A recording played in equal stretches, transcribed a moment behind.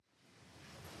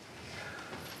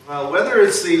Well, whether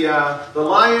it's the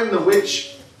Lion, the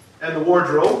Witch, and the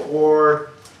Wardrobe,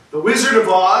 or the Wizard of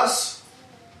Oz,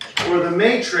 or the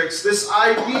Matrix, this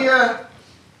idea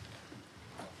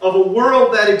of a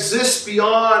world that exists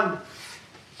beyond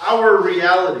our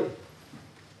reality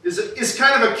is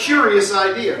kind of a curious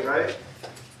idea, right?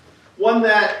 One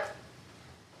that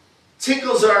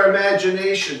tickles our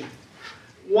imagination,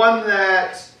 one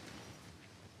that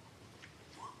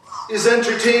is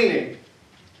entertaining.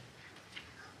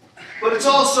 But it's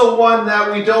also one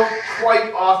that we don't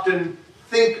quite often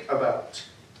think about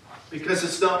because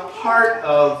it's not part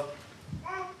of,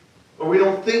 or we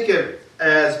don't think of it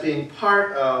as being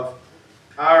part of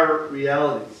our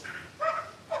reality.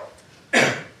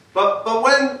 But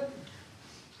when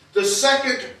the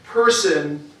second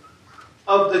person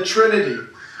of the Trinity,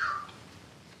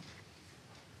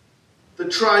 the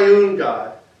triune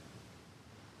God,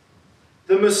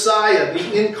 the Messiah,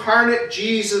 the incarnate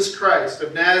Jesus Christ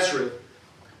of Nazareth,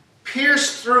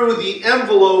 pierced through the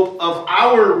envelope of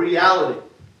our reality,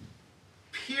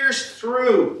 pierced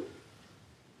through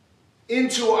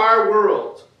into our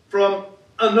world from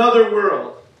another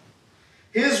world.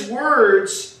 His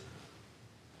words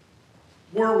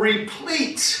were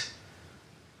replete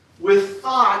with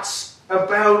thoughts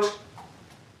about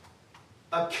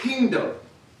a kingdom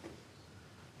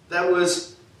that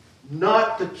was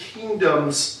not the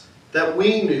kingdoms that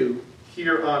we knew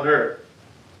here on earth.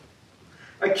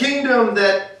 A kingdom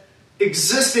that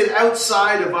existed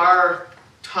outside of our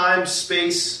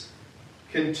time-space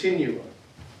continuum.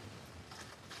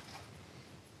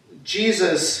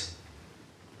 Jesus,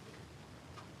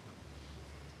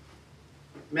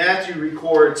 Matthew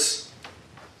records,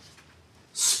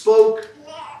 spoke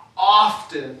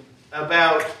often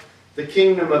about the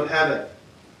kingdom of heaven.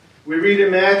 We read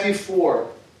in Matthew 4,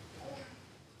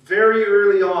 very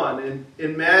early on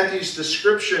in Matthew's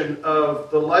description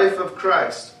of the life of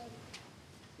Christ,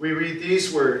 we read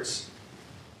these words.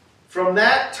 From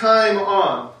that time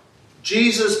on,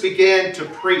 Jesus began to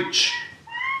preach,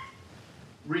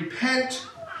 "Repent,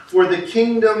 for the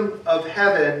kingdom of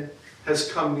heaven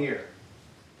has come near."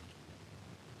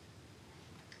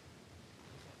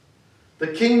 The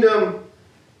kingdom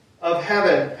of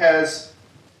heaven has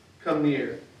come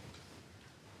near.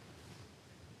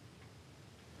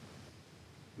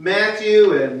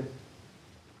 Matthew and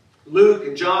Luke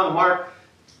and John and Mark,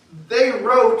 they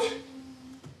wrote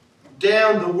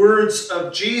down the words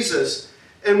of Jesus.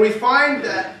 And we find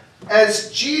that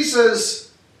as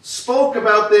Jesus spoke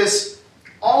about this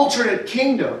alternate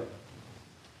kingdom,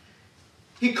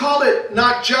 he called it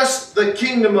not just the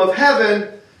kingdom of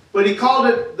heaven, but he called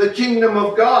it the kingdom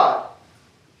of God.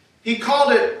 He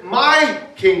called it my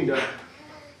kingdom.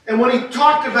 And when he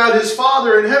talked about his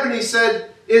Father in heaven, he said,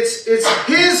 it's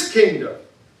his kingdom.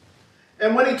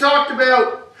 And when he talked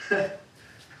about,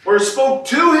 or spoke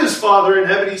to his Father in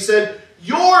heaven, he said,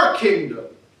 your kingdom.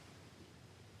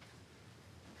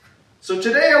 So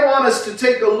today I want us to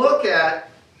take a look at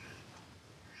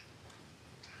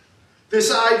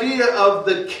this idea of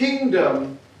the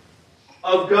kingdom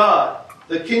of God,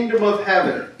 the kingdom of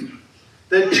heaven,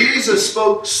 that Jesus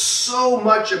spoke so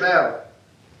much about.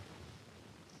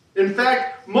 In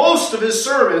fact, most of his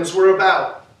sermons were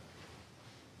about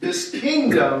this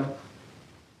kingdom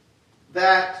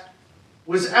that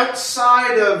was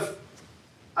outside of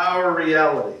our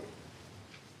reality.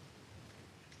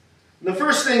 And the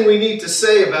first thing we need to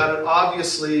say about it,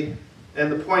 obviously,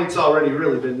 and the point's already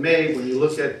really been made when you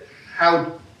look at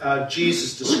how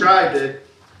Jesus described it,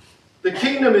 the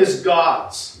kingdom is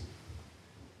God's.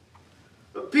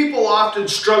 But people often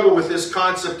struggle with this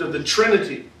concept of the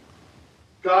Trinity,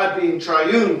 God being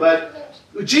triune, but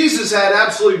Jesus had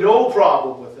absolutely no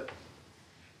problem with it.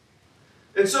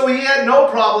 And so he had no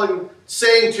problem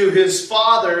saying to his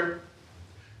Father,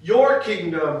 your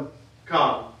kingdom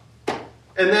come.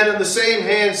 And then in the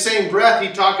same breath, he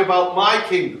talked about my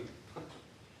kingdom.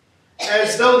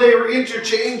 As though they were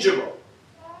interchangeable.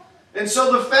 And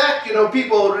so the fact,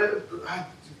 people, it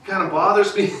kind of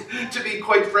bothers me, to be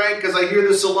quite frank, because I hear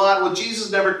this a lot. Well,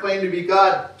 Jesus never claimed to be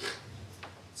God.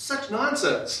 Such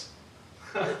nonsense.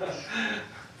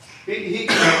 He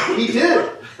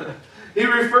did. He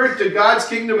referred to God's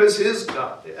kingdom as his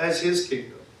God, as his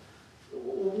kingdom.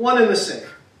 One and the same.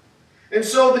 And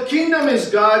so the kingdom is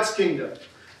God's kingdom.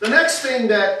 The next thing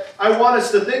that I want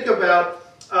us to think about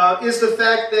is the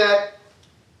fact that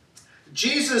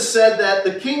Jesus said that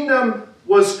the kingdom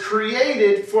was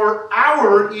created for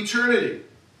our eternity.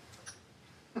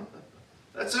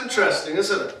 That's interesting,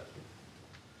 isn't it?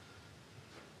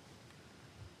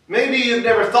 Maybe you've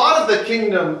never thought of the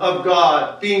kingdom of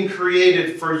God being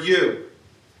created for you.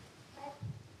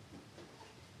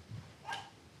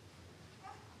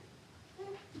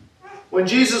 when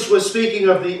Jesus was speaking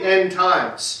of the end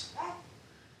times,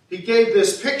 he gave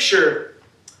this picture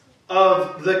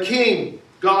of the king,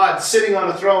 God, sitting on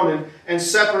a throne and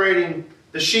separating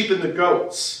the sheep and the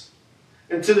goats.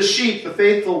 And to the sheep, the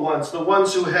faithful ones, the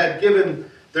ones who had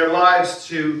given their lives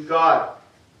to God,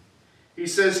 he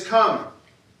says, "Come,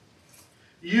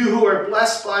 you who are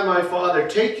blessed by my Father,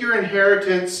 take your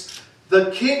inheritance,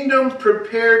 the kingdom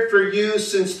prepared for you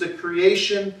since the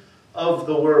creation of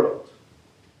the world."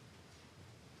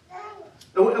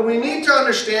 And we need to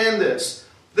understand this.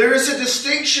 There is a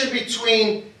distinction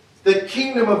between the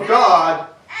kingdom of God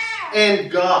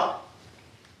and God.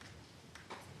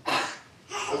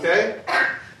 Okay?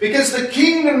 Because the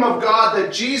kingdom of God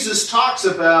that Jesus talks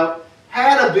about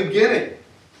had a beginning.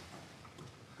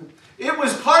 It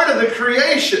was part of the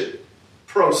creation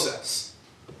process.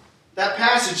 That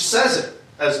passage says it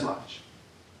as much.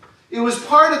 It was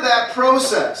part of that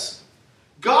process.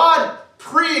 God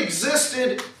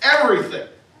pre-existed everything.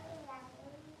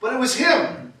 But it was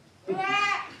Him.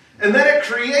 And then at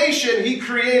creation, He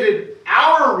created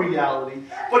our reality,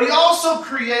 but He also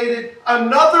created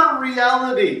another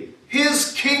reality,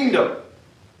 His kingdom,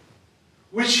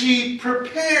 which He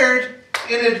prepared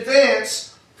in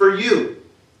advance for you.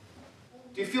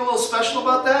 Do you feel a little special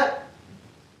about that?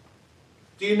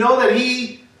 Do you know that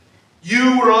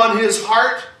you were on His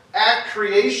heart at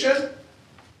creation?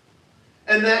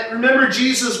 And that, remember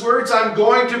Jesus' words, "I'm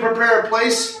going to prepare a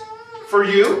place for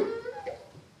you."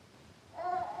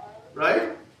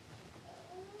 Right?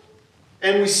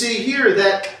 And we see here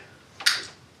that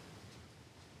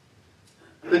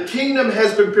the kingdom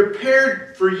has been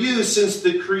prepared for you since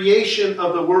the creation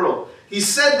of the world. He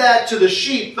said that to the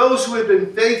sheep, those who have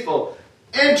been faithful,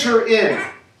 enter in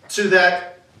to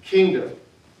that kingdom.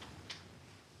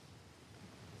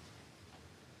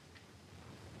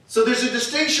 So there's a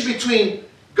distinction between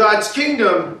God's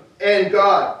kingdom and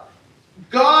God.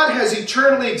 God has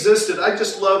eternally existed. I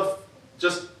just love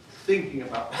just thinking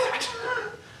about that.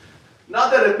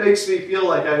 Not that it makes me feel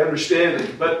like I understand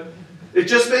it, but it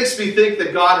just makes me think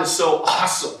that God is so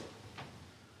awesome.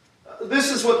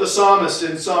 This is what the psalmist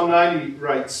in Psalm 90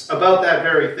 writes about that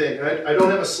very thing. I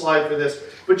don't have a slide for this,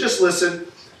 but just listen.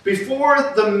 "Before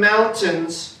the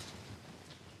mountains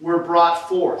were brought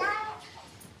forth,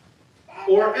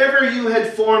 or ever you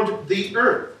had formed the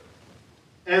earth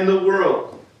and the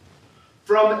world,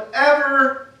 from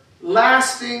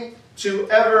everlasting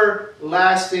to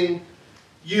everlasting,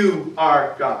 you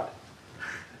are God."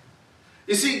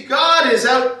 You see, God is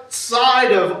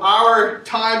outside of our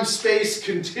time-space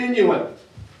continuum.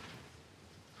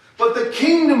 But the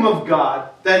kingdom of God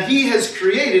that He has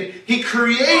created, He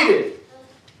created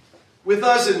with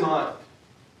us in mind.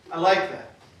 I like that.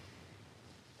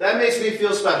 That makes me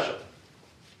feel special.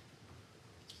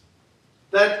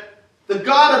 That the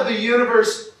God of the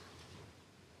universe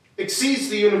exceeds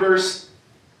the universe,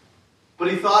 but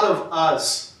He thought of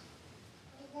us.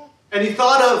 And He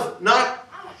thought of not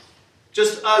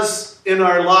just us in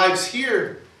our lives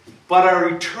here, but our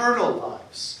eternal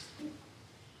lives.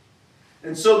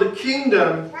 And so the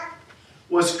kingdom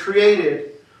was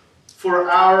created for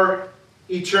our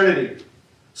eternity.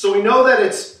 So we know that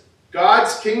it's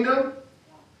God's kingdom,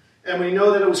 and we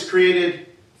know that it was created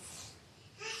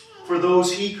for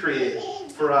those He created,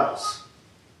 for us.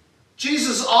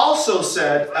 Jesus also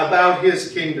said about His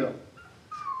kingdom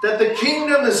that the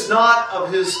kingdom is not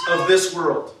of this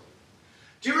world.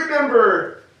 Do you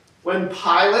remember when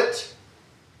Pilate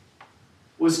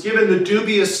was given the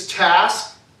dubious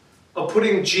task of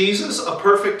putting Jesus, a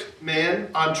perfect man,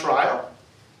 on trial?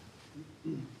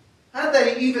 How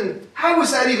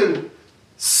was that even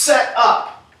set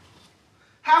up?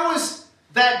 How was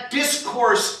that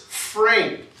discourse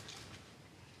framed?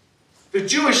 The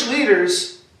Jewish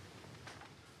leaders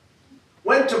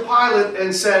went to Pilate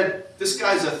and said, "This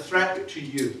guy's a threat to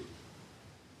you."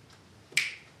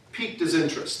 Piqued his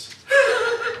interest.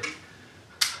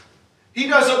 He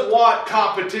doesn't want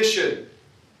competition,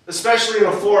 especially in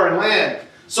a foreign land.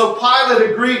 So Pilate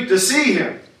agreed to see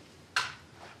him.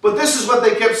 But this is what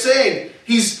they kept saying.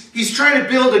 He's trying to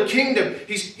build a kingdom.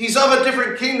 He's of a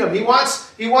different kingdom. He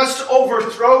wants to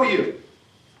overthrow you.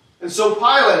 And so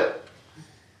Pilate,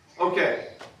 okay,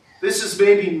 this is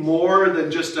maybe more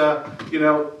than just a,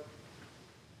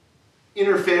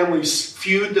 inter-family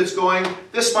feud that's going.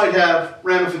 This might have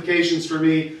ramifications for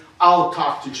me. I'll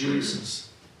talk to Jesus.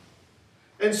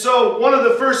 And so one of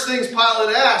the first things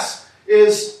Pilate asks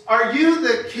is, "Are you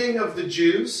the king of the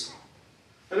Jews?"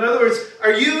 In other words,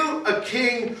 are you a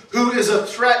king who is a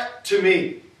threat to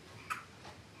me?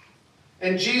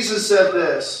 And Jesus said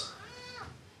this,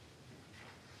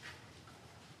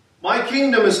 "My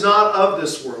kingdom is not of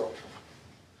this world.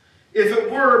 If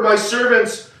it were, my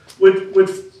servants would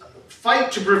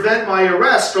fight to prevent my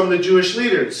arrest from the Jewish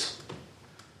leaders.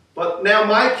 But now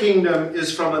my kingdom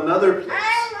is from another place.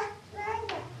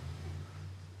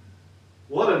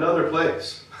 What another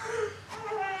place?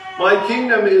 My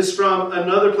kingdom is from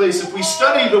another place. If we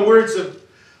study the words of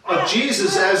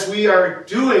Jesus as we are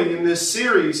doing in this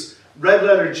series, Red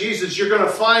Letter Jesus, you're going to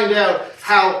find out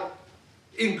how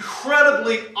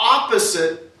incredibly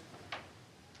opposite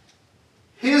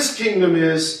his kingdom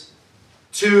is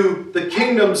to the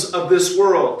kingdoms of this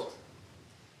world,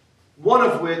 one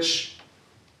of which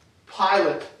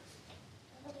Pilate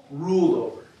ruled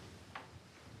over.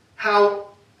 How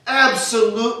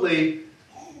absolutely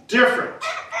different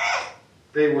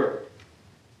they were.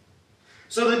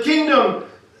 So the kingdom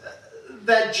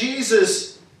that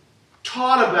Jesus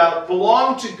taught about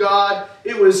belonged to God.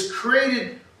 It was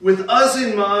created with us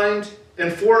in mind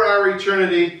and for our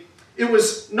eternity. It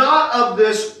was not of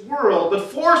this world. But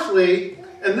fourthly,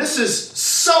 and this is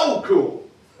so cool,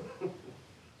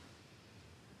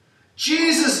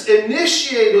 Jesus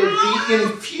initiated the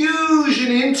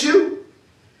infusion into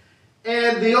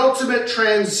and the ultimate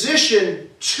transition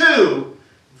to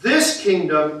this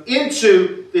kingdom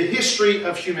into the history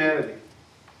of humanity.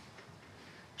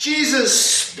 Jesus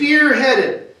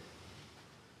spearheaded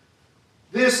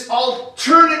this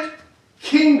alternate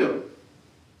kingdom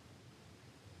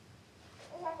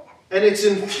and its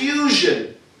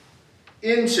infusion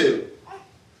into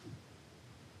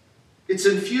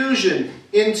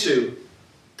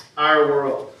our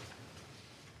world.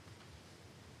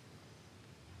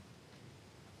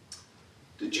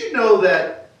 Did you know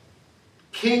that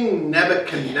King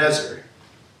Nebuchadnezzar,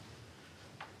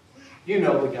 you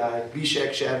know the guy,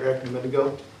 Meshach, Shadrach, and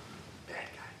Abednego, bad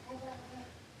guy.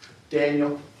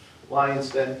 Daniel,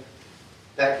 lion's den,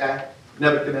 that guy,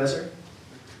 Nebuchadnezzar.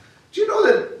 Do you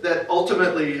know that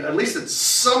ultimately, at least at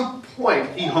some point,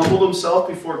 he humbled himself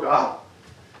before God?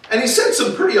 And he said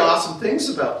some pretty awesome things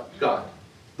about God,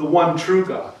 the one true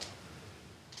God,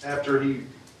 after he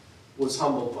was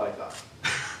humbled by God.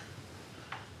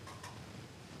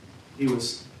 He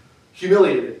was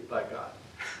humiliated by God.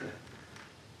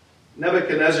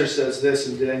 Nebuchadnezzar says this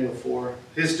in Daniel 4.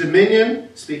 His dominion,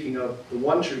 speaking of the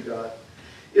one true God,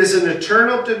 is an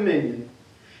eternal dominion.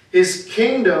 His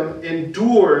kingdom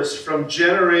endures from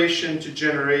generation to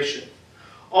generation.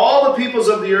 All the peoples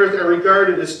of the earth are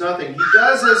regarded as nothing. He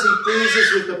does as he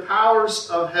pleases with the powers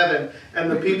of heaven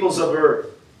and the peoples of earth.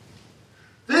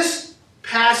 This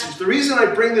passage, the reason I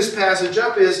bring this passage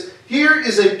up is, here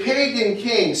is a pagan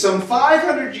king, some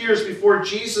 500 years before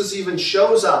Jesus even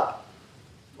shows up.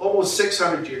 Almost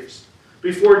 600 years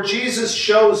before Jesus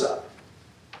shows up.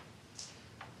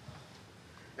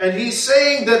 And he's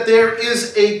saying that there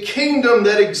is a kingdom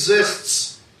that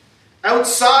exists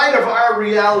outside of our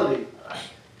reality.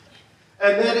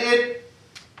 And that it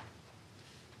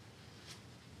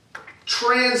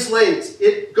translates,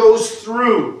 it goes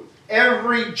through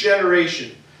every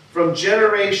generation, from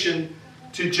generation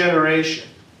to generation.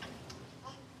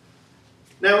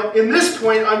 Now, in this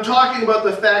point, I'm talking about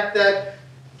the fact that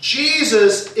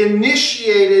Jesus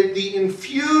initiated the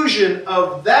infusion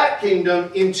of that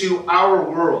kingdom into our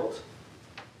world.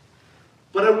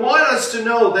 But I want us to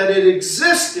know that it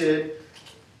existed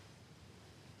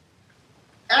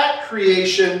at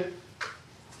creation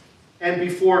and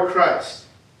before Christ.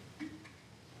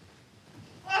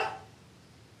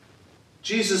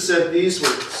 Jesus said these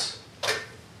words,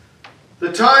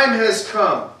 "The time has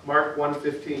come," Mark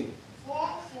 1:15.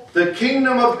 "The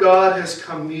kingdom of God has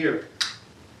come near.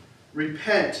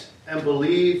 Repent and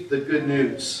believe the good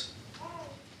news."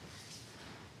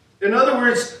 In other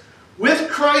words, with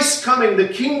Christ's coming, the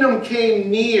kingdom came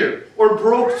near or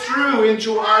broke through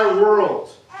into our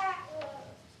world,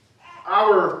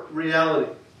 our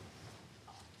reality.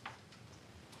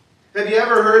 Have you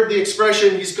ever heard the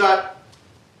expression, he's got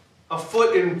a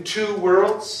foot in two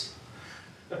worlds?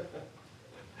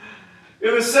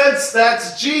 In a sense,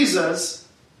 that's Jesus.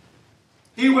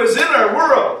 He was in our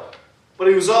world, but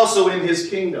he was also in his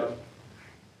kingdom.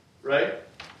 Right?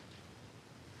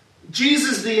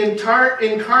 Jesus, the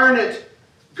incarnate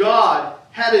God,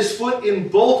 had his foot in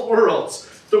both worlds.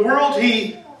 The world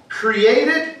he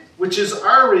created, which is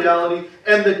our reality,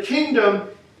 and the kingdom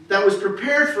that was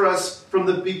prepared for us from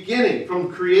the beginning,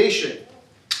 from creation.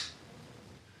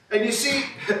 And you see,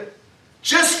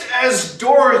 just as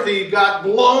Dorothy got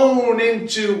blown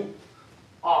into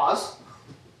Oz,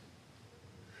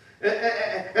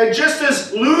 and just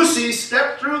as Lucy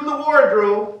stepped through the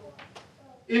wardrobe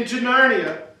into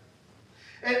Narnia,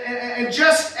 and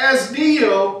just as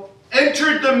Neo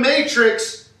entered the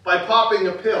Matrix by popping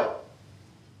a pill,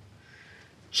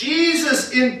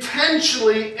 Jesus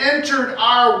intentionally entered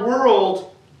our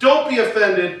world, don't be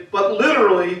offended, but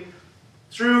literally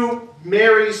through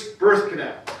Mary's birth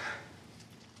canal.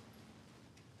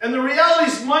 And the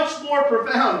reality is much more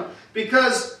profound,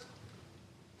 because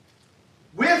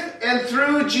with and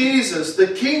through Jesus, the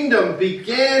kingdom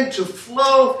began to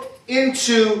flow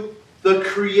into the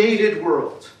created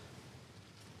world.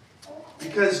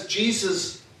 Because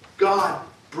Jesus, God,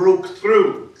 broke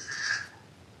through.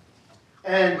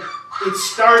 And it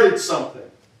started something.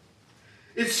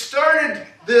 It started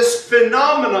this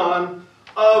phenomenon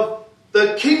of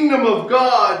the kingdom of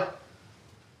God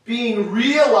being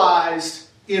realized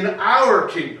in our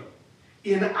kingdom,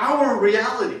 in our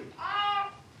reality.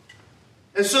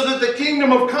 And so that the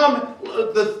kingdom of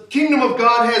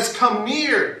God has come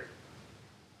near.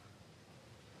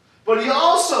 But he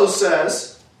also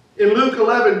says, in Luke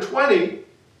 11:20,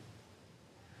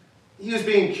 he was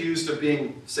being accused of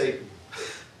being Satan.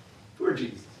 Poor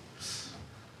Jesus.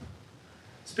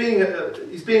 He's being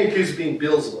accused of being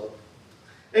Beelzebub.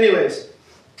 Anyways,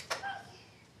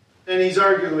 and he's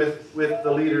arguing with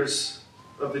the leaders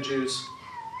of the Jews.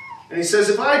 And he says,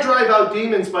 if I drive out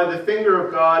demons by the finger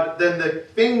of God, then the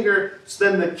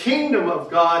kingdom of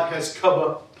God has come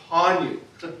upon you.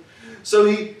 So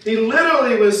he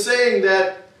literally was saying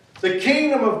that the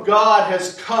kingdom of God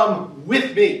has come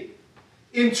with me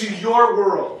into your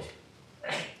world,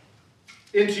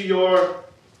 into your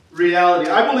reality.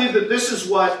 I believe that this is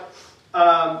what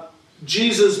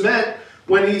Jesus meant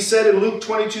when he said in Luke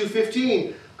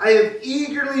 22:15, I have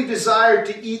eagerly desired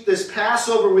to eat this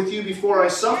Passover with you before I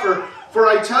suffer, for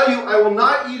I tell you, I will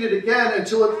not eat it again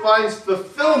until it finds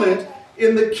fulfillment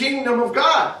in the kingdom of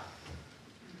God.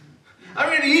 I'm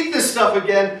going to eat this stuff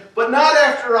again, but not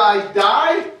after I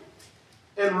die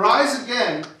and rise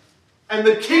again, and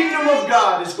the kingdom of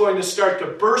God is going to start to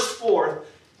burst forth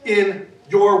in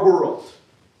your world.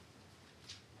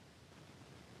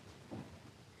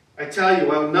 I tell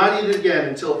you, I will not eat it again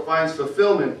until it finds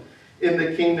fulfillment in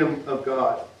the kingdom of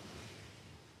God.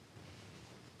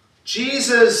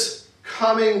 Jesus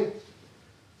coming,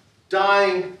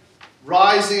 dying,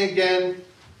 rising again,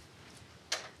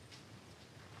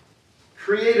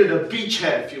 created a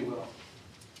beachhead, if you will,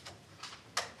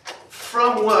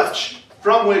 from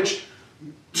which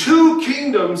two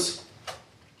kingdoms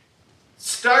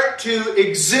start to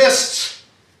exist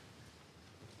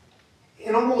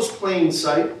in almost plain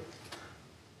sight.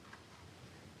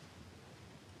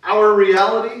 Our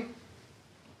reality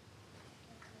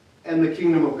and the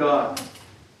kingdom of God.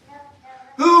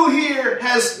 Who here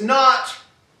has not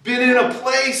been in a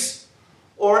place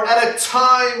or at a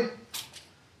time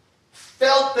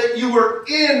felt that you were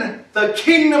in the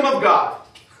kingdom of God?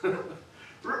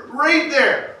 Right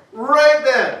there, right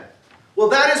then. Well,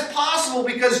 that is possible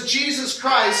because Jesus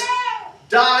Christ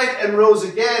died and rose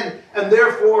again, and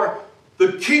therefore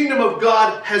the kingdom of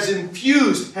God has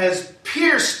infused, has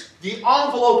pierced the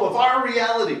envelope of our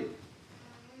reality,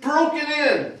 broken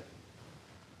in.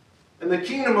 And the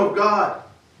kingdom of God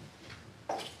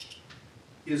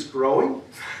is growing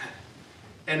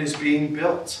and is being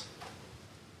built.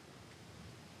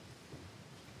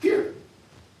 Here.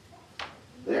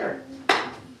 There.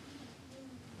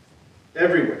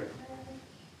 Everywhere.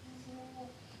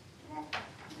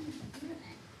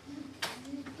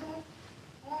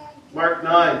 Mark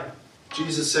 9,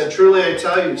 Jesus said, truly I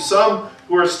tell you, some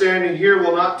who are standing here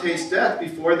will not taste death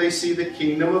before they see the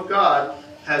kingdom of God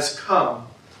has come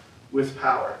with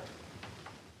power.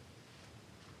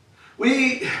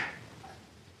 We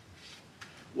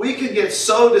can get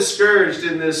so discouraged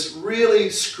in this really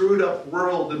screwed up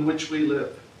world in which we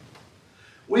live.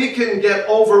 We can get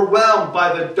overwhelmed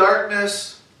by the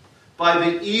darkness, by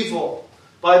the evil,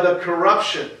 by the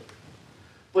corruption.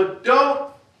 But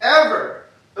don't ever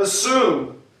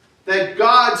assume that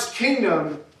God's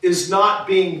kingdom is not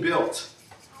being built.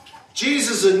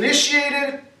 Jesus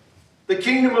initiated the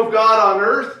kingdom of God on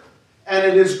earth, and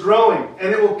it is growing,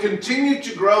 and it will continue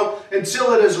to grow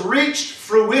until it has reached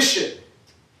fruition.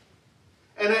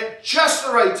 And at just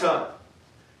the right time,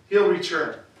 He'll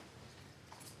return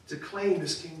to claim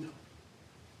His kingdom,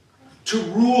 to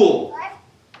rule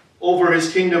over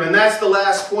His kingdom. And that's the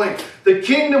last point. The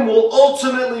kingdom will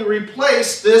ultimately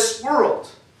replace this world.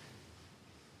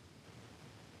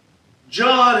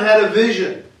 John had a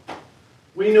vision.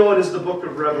 We know it as the book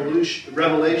of Revelation.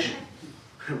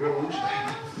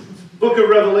 Book of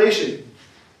Revelation.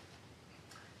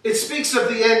 It speaks of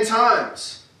the end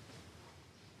times.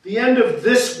 The end of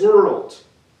this world.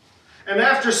 And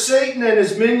after Satan and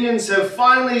his minions have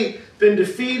finally been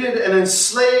defeated and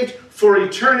enslaved for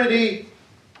eternity,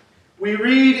 we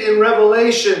read in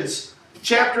Revelations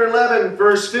Chapter 11,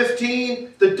 verse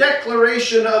 15, the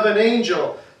declaration of an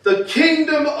angel. The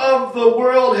kingdom of the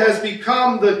world has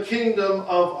become the kingdom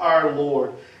of our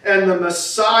Lord. And the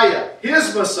Messiah,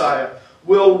 his Messiah,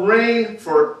 will reign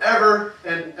forever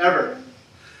and ever.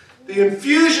 The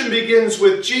infusion begins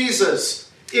with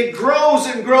Jesus. It grows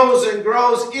and grows and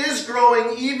grows, is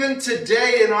growing even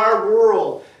today in our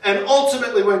world. And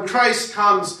ultimately, when Christ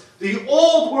comes, the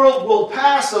old world will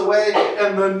pass away,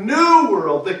 and the new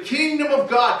world, the kingdom of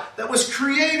God that was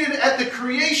created at the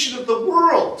creation of the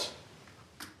world,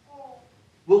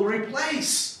 will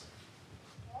replace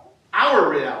our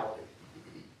reality.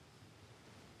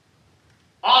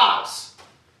 Oz,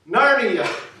 Narnia,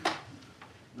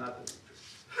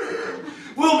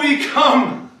 will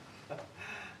become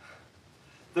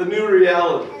the new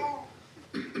reality.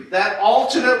 That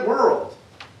alternate world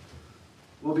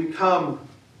will become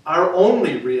our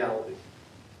only reality.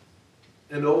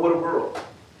 And oh, what a world.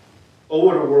 Oh,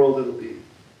 what a world it'll be.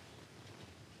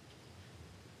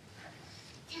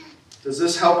 Does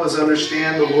this help us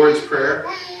understand the Lord's Prayer?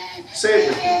 Say it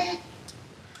with me.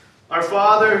 Our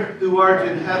Father, who art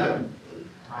in heaven,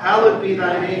 hallowed be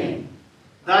thy name.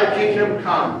 Thy kingdom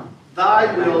come.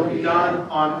 Thy will be done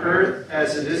on earth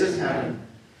as it is in heaven.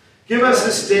 Give us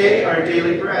this day our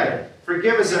daily bread.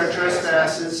 Forgive us our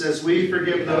trespasses as we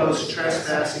forgive those who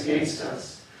trespass against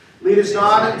us. Lead us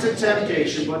not into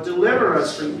temptation, but deliver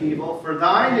us from evil. For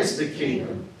thine is the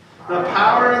kingdom, the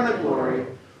power, and the glory,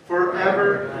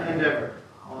 forever and ever.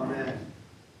 Amen.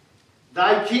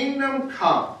 Thy kingdom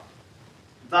come.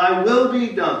 Thy will be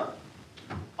done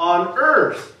on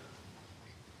earth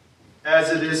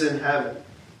as it is in heaven.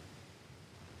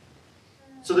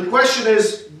 So the question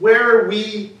is where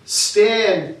we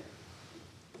stand,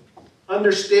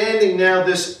 understanding now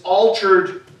this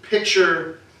altered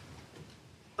picture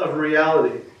of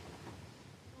reality.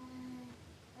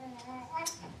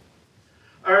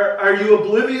 Are you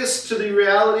oblivious to the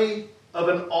reality of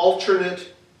an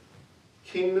alternate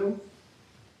kingdom?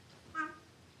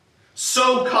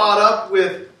 So caught up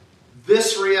with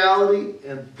this reality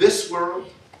and this world?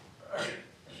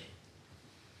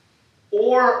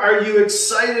 Or are you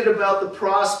excited about the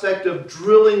prospect of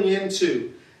drilling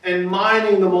into and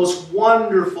mining the most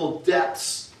wonderful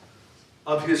depths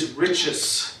of his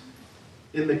riches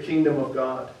in the kingdom of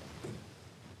God?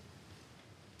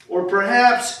 Or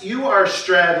perhaps you are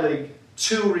straddling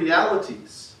two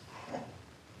realities.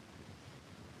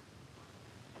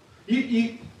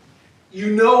 You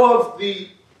know of the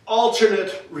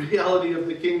alternate reality of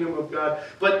the kingdom of God,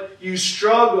 but you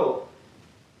struggle.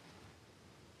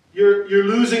 You're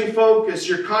losing focus.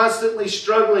 You're constantly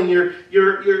struggling.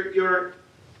 You're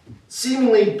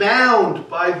seemingly bound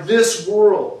by this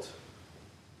world.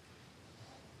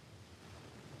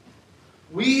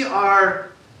 We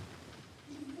are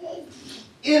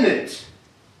in it,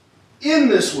 in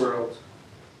this world,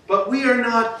 but we are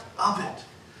not of it.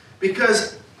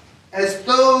 Because as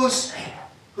those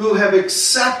who have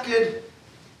accepted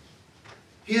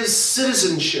his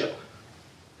citizenship,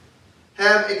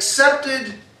 have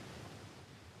accepted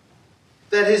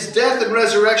that his death and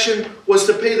resurrection was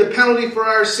to pay the penalty for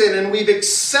our sin, and we've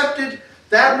accepted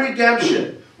that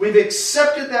redemption, we've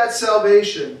accepted that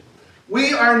salvation,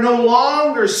 we are no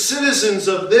longer citizens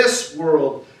of this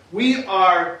world. We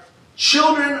are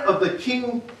children of the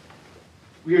King.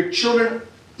 We are children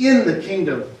in the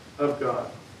kingdom of God.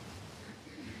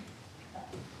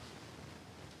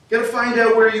 You got to find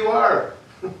out where you are.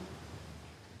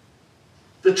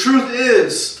 The truth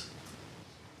is,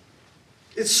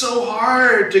 it's so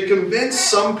hard to convince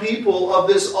some people of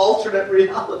this alternate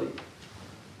reality.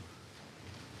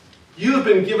 You have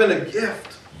been given a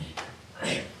gift.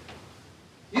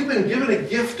 You've been given a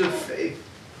gift of faith.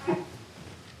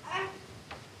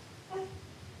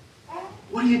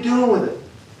 What are you doing with it?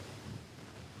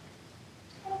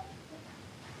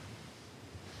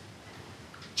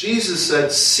 Jesus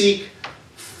said, seek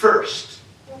first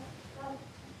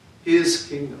his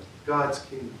kingdom, God's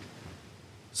kingdom.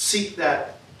 Seek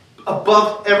that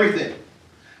above everything.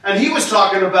 And he was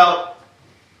talking about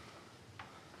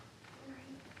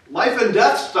life and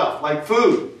death stuff, like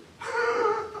food,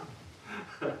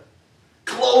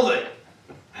 clothing.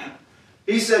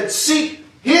 He said, seek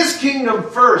his kingdom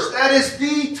first. That is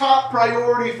the top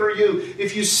priority for you.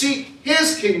 If you seek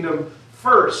his kingdom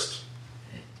first.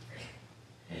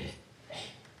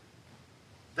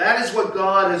 That is what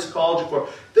God has called you for.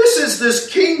 This is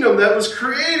this kingdom that was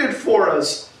created for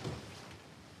us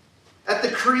at the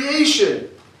creation.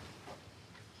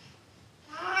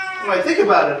 When I think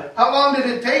about it, how long did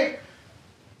it take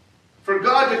for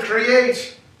God to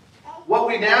create what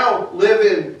we now live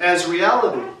in as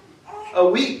reality? A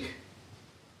week.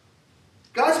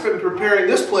 God's been preparing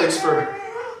this place for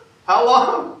how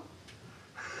long?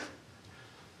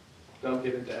 Don't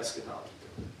get into eschatology.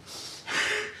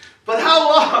 But how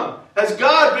long has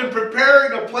God been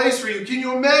preparing a place for you? Can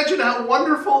you imagine how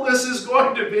wonderful this is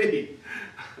going to be?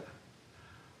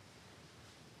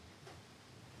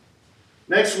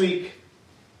 Next week,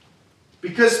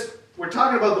 because we're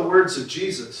talking about the words of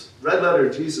Jesus, red letter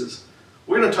Jesus,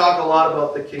 we're going to talk a lot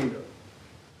about the kingdom.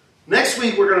 Next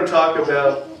week, we're going to talk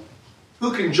about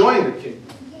who can join the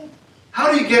kingdom.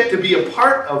 How do you get to be a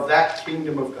part of that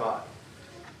kingdom of God?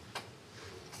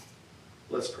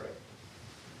 Let's pray.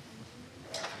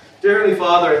 Dear Heavenly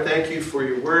Father, I thank you for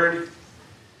your word.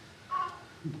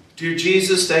 Dear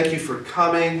Jesus, thank you for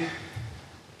coming,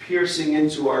 piercing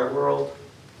into our world,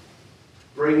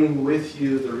 bringing with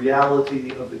you the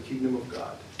reality of the kingdom of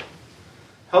God.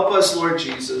 Help us, Lord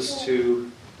Jesus,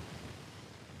 to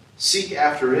seek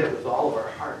after it with all of our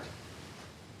heart.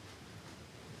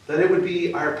 That it would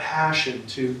be our passion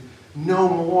to know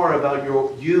more about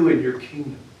you and your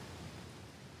kingdom.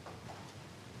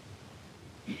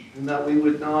 And that we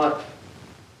would not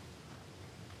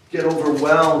get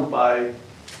overwhelmed by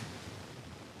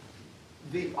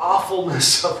the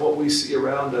awfulness of what we see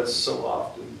around us so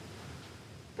often,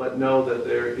 but know that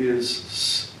there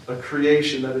is a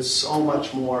creation that is so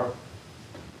much more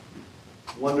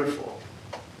wonderful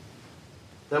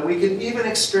that we can even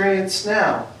experience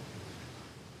now,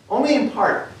 only in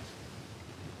part,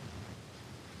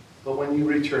 but when you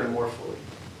return more fully.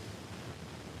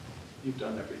 You've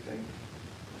done everything.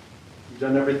 You've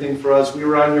done everything for us. We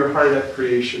were on your heart at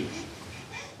creation.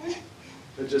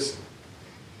 It just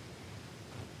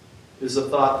is a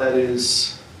thought that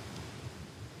is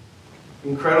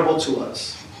incredible to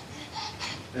us.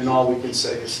 And all we can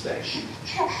say is thank you.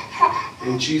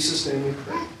 In Jesus' name we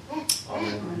pray.